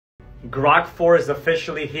Grok 4 is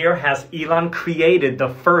officially here. Has Elon created the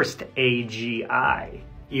first AGI?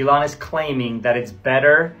 Elon is claiming that it's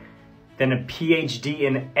better than a PhD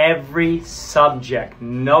in every subject,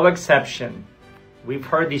 no exception. We've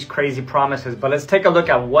heard these crazy promises, but let's take a look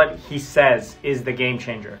at what he says is the game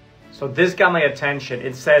changer. So this got my attention.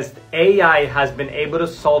 It says AI has been able to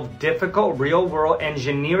solve difficult real-world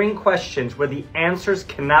engineering questions where the answers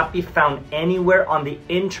cannot be found anywhere on the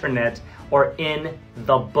internet or in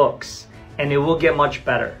the books, and it will get much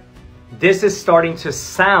better. This is starting to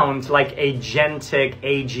sound like agentic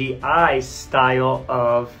AGI style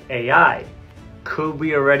of AI. Could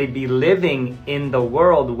we already be living in the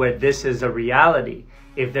world where this is a reality?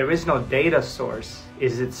 If there is no data source,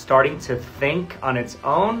 is it starting to think on its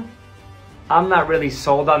own? I'm not really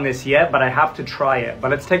sold on this yet, but I have to try it.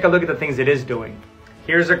 But let's take a look at the things it is doing.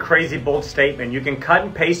 Here's a crazy bold statement. You can cut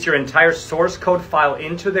and paste your entire source code file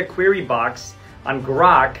into the query box on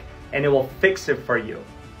Grok and it will fix it for you.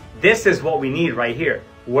 This is what we need right here.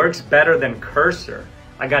 Works better than Cursor.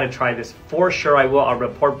 I gotta try this. For sure I will. I'll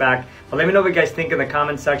report back. But let me know what you guys think in the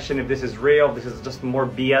comment section, if this is real, if this is just more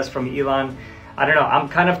BS from Elon. I don't know. I'm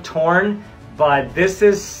kind of torn, but this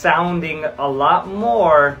is sounding a lot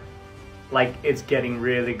more like it's getting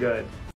really good.